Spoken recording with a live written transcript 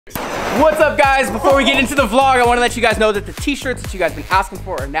What's up, guys? Before we get into the vlog, I want to let you guys know that the t-shirts that you guys have been asking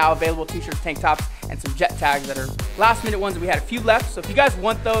for are now available. T-shirts, tank tops, and some jet tags that are last minute ones. We had a few left, so if you guys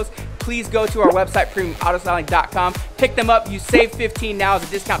want those, please go to our website, premiumautostyling.com. Pick them up. You save 15 now as a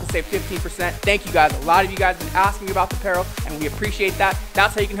discount to save 15%. Thank you guys. A lot of you guys have been asking about the apparel, and we appreciate that.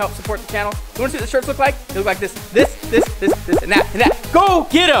 That's how you can help support the channel. You want to see what the shirts look like? They look like this, and that. Go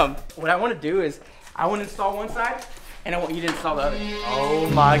get them! What I want to do is, I want to install one side, and I want you to install the other. Oh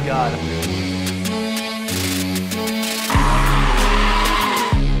my God.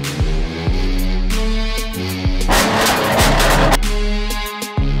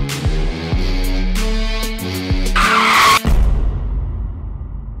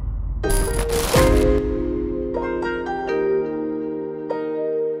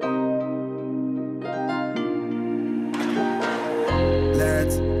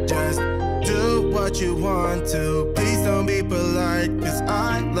 Let's just do what you want to. Please don't be polite, cause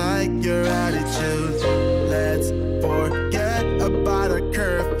I like your attitude. Let's forget about a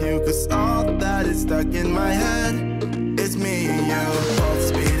curfew, cause all that is stuck in my head is me and you. Both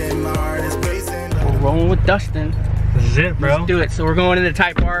speeding, my heart is racing. We're rolling with Dustin. This is it, bro. Let's do it. So we're going into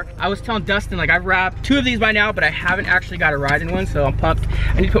Type R. I was telling Dustin, like, I've wrapped 2 of these by now, but I haven't actually got a ride in one, so I'm pumped.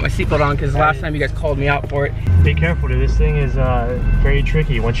 I need to put my seatbelt on because last time you guys called me out for it. Be careful, dude. This thing is very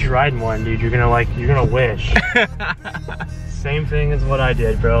tricky. Once you ride in one, dude, you're gonna wish. Same thing as what I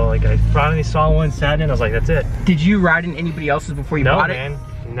did, bro. Like, I finally saw one, sat in, I was like, that's it. Did you ride in anybody else's before you bought it? No, man.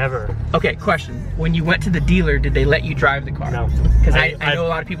 Never. Okay, question. When you went to the dealer, did they let you drive the car? No. Because I know a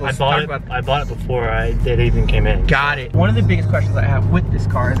lot of people talk about I bought it before it even came in. Got it. One of the biggest questions I have with this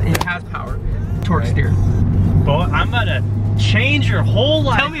car is it has power, torque steer. Boy, I'm about to change your whole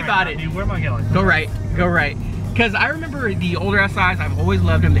life. Tell me about it. Dude, where am I going? Go right. Go right. Because I remember the older SIs, I've always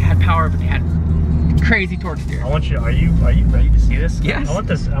loved them. They had power, but they had crazy torque steer. I want you. Are you ready to see this? Yes. I want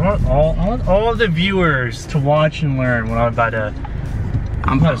this. I want all the viewers to watch and learn what I'm about to.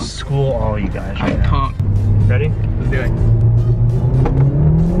 I'm about to school all you guys right now. Pumped. Ready? Let's do it.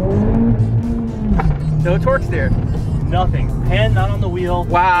 No torque steer. Nothing. Hand not on the wheel.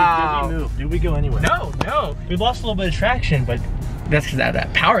 Wow. Did we move? Did we go anywhere? No. We lost a little bit of traction, but That's because of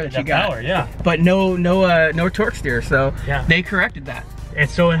that power that you got. Power, yeah. But no torque steer, so yeah. They corrected that. And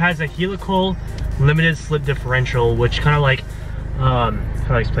so it has a helical limited slip differential, which kind of like, how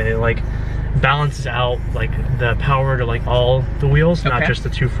do I explain it? Like balances out like the power to like all the wheels, not just the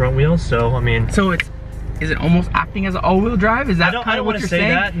 2 front wheels. So I mean, so is it almost acting as an all-wheel drive? Is that kind of what you're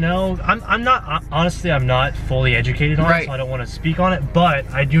saying? I don't want to say that. No, I'm not. Honestly, I'm not fully educated on it, so I don't want to speak on it. But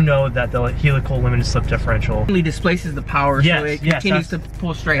I do know that the helical limited slip differential only displaces the power, so it continues to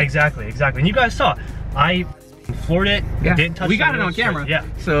pull straight. Exactly. And you guys saw, I floored it. Yeah, didn't touch. We got it on camera. Yeah.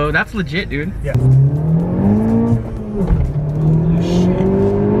 So that's legit, dude. Yeah.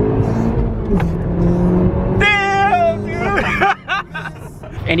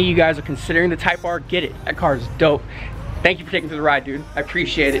 Any of you guys are considering the Type R, get it. That car is dope. Thank you for taking me through the ride, dude. I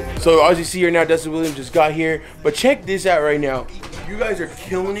appreciate it. So as you see here now, Dustin Williams just got here. But check this out right now. You guys are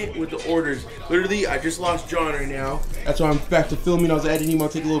killing it with the orders. Literally, I just lost John right now. That's why I'm back to filming. I was editing him. I'll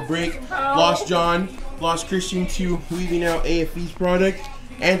take a little break. Lost John. Lost Christian to leaving out AFE's product.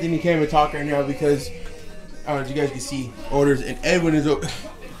 Anthony can't even talk right now because, I don't know if you guys can see orders. And Edwin is over.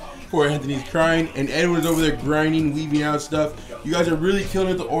 Poor Anthony's crying, and Edwin's over there grinding, weaving out stuff. You guys are really killing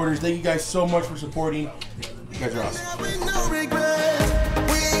it with the orders. Thank you guys so much for supporting. You guys are awesome.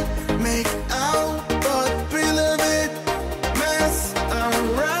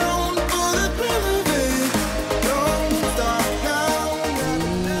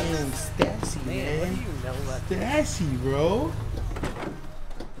 Stassy, man. Stassy, bro.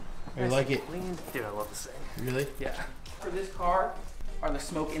 I like it. Dude, I love this thing. Really? Yeah. For this car are the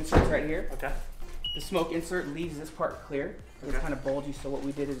smoke inserts right here. Okay. The smoke insert leaves this part clear. It's kind of bulgy, so what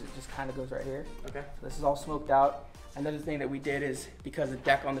we did is it just kind of goes right here. Okay. So this is all smoked out. Another thing that we did is, because the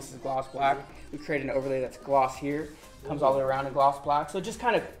deck on this is gloss black, we created an overlay that's gloss here. Comes all the way around in gloss black. So it just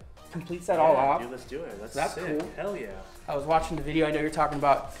kind of completes that all off. Dude, let's do it. That's sick. cool. Hell yeah. I was watching the video. I know you're talking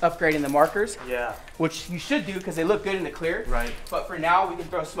about upgrading the markers. Yeah. Which you should do because they look good in the clear. Right. But for now, we can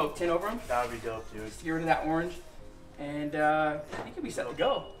throw a smoke tint over them. That would be dope, dude. Get rid of that orange. And I think you'll be set to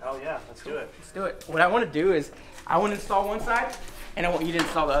go. Hell yeah, let's do it. Let's do it. What I want to do is, I want to install one side, and I want you to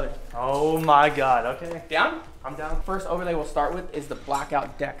install the other. Oh my God, okay. Down? I'm down. First overlay we'll start with is the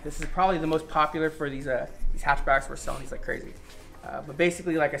blackout deck. This is probably the most popular for these hatchbacks. We're selling these like crazy. But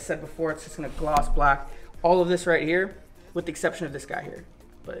basically, like I said before, it's just gonna gloss black. All of this right here, with the exception of this guy here.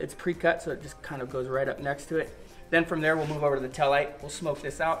 But it's pre-cut, so it just kind of goes right up next to it. Then from there, we'll move over to the taillight. We'll smoke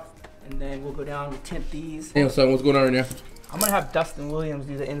this out, and then we'll go down, we'll tint these. Hey, what's up? What's going on right now? I'm gonna have Dustin Williams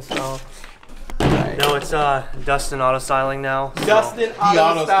do the install. No, it's Dustin Auto Styling now. So Dustin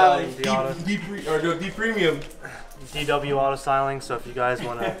Auto Styling. D Premium. DW Auto Styling. So if you guys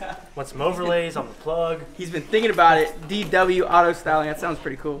want some overlays on the plug, He's been thinking about it. DW Auto Styling. That sounds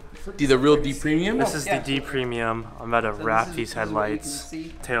pretty cool. The real D Premium. this is the D Premium. I'm about to wrap these headlights,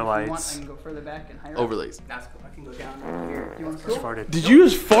 tail lights. I can go further back and higher. Overlays. That's cool. I can go down here. Do you want to go? Farted. Did you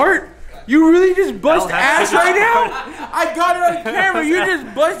just fart? You really just bust That'll have ass to- right now? I got it on camera. You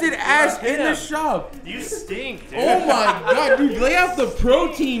just busted ass in the shop. You stink, dude. Oh my god, dude, lay out the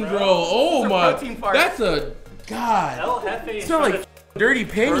protein, bro. Oh It's a my. protein fart. That's a god. El Jefe It's not like dirty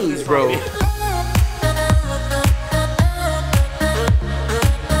panties, bro.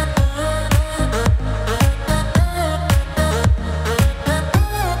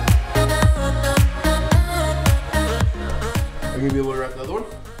 Are you gonna be able to wrap the other one?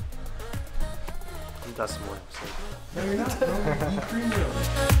 I'm Dustin Williams. No, you're not, bro. D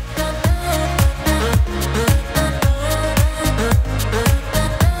Premium.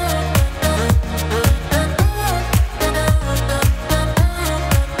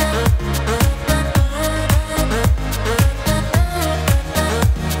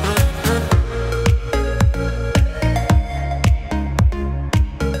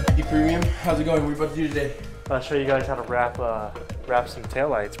 D Premium, how's it going? What are we about to do today? I'll show you guys how to wrap some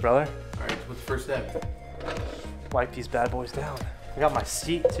taillights, brother. Alright, what's the first step? Wipe these bad boys down. I got my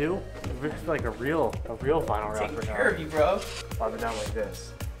seat too. I feel like a real vinyl Taking wrapper care of now. you, bro. Wipe it down like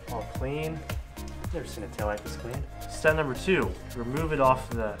this. All clean. Never seen a taillight this clean. Step number 2, remove it off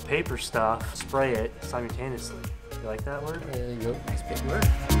the paper stuff, spray it simultaneously. You like that word? There you go. Nice big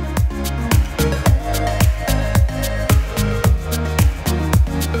word.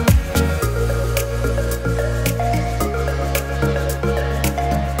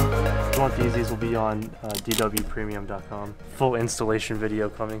 If you want these will be on dwpremium.com. Full installation video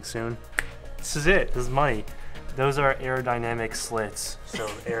coming soon. This is it. This is money. Those are aerodynamic slits, so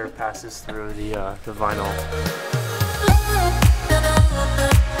air passes through the vinyl.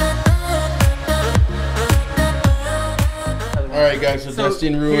 Alright guys, so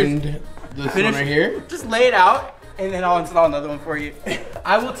Dustin ruined this one right here. Just lay it out, and then I'll install another one for you.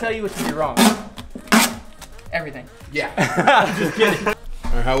 I will tell you what to do wrong. Everything. Yeah. Just kidding.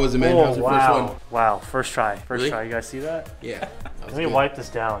 Alright, how was it, man? How's your first one? Wow, first try. First Really? try. You guys see that? Yeah. That was Let me good. wipe this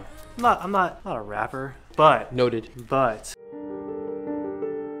down. I'm not a rapper, but Noted. if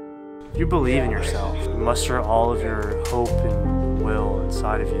you believe in yourself, muster all of your hope and will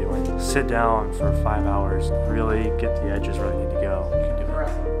inside of you, and sit down for 5 hours and really get the edges where they need to go. You can do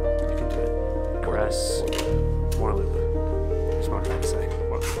it. You can do it. Caress. More loop. That's what I'm trying to say.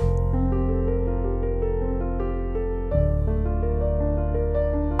 More loop.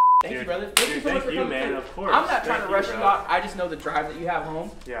 Thank you, brother. Thank you so much for coming man. through. Of course. I'm not trying Thank to rush bro. you out. I just know the drive that you have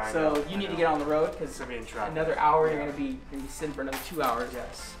home. Yeah, I so know, you I need to know. get on the road because Gonna be in traffic. another hour Yeah. you're gonna be sitting for another 2 hours.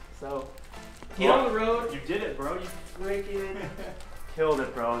 Yes. So get on the road. You did it, bro. You freaking killed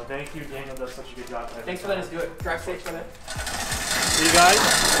it, bro. Thank you, Daniel. Does such a good job. Thanks for letting us do it. Drive safe, brother. See you guys.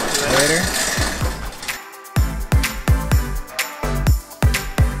 Later.